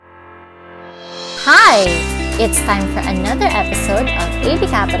Hi! It's time for another episode of AB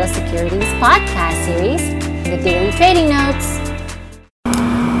Capital Securities podcast series, The Daily Trading Notes.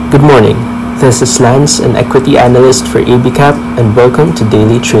 Good morning. This is Lance, an equity analyst for AB Cap, and welcome to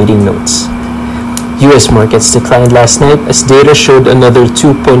Daily Trading Notes. U.S. markets declined last night as data showed another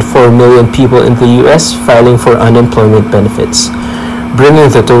 2.4 million people in the U.S. filing for unemployment benefits, bringing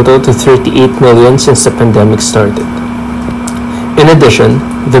the total to 38 million since the pandemic started. In addition,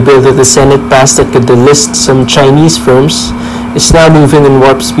 the bill that the Senate passed that could delist some Chinese firms is now moving in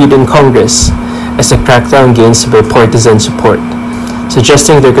warp speed in Congress as the crackdown gains bipartisan support,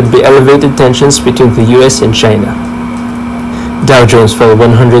 suggesting there could be elevated tensions between the US and China. Dow Jones fell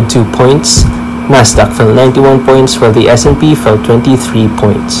 102 points, Nasdaq fell 91 points, while the S&P fell 23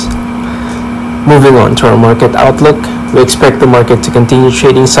 points. Moving on to our market outlook, we expect the market to continue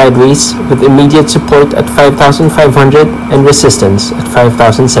trading sideways with immediate support at 5,500 and resistance at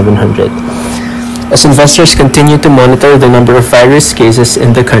 5,700 as investors continue to monitor the number of virus cases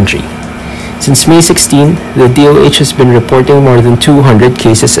in the country. Since May 16, the DOH has been reporting more than 200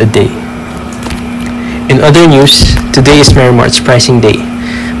 cases a day. In other news, today is Merimart's pricing day.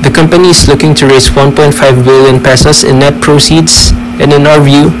 The company is looking to raise 1.5 billion pesos in net proceeds, and in our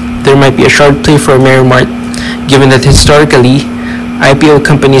view, there might be a short play for Merimart, given that historically, IPO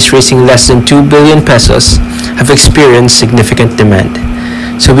companies raising less than 2 billion pesos have experienced significant demand.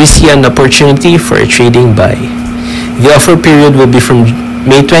 So we see an opportunity for a trading buy. The offer period will be from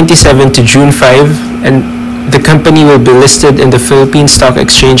May 27 to June 5, and the company will be listed in the Philippine Stock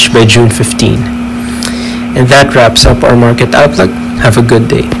Exchange by June 15. And that wraps up our market outlook. Have a good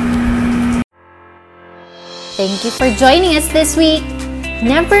day. Thank you for joining us this week.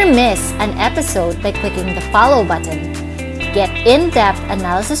 Never miss an episode by clicking the follow button. Get in-depth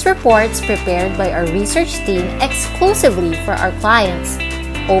analysis reports prepared by our research team exclusively for our clients.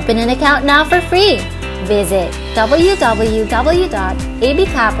 Open an account now for free. Visit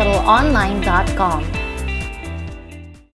www.abcapitalonline.com.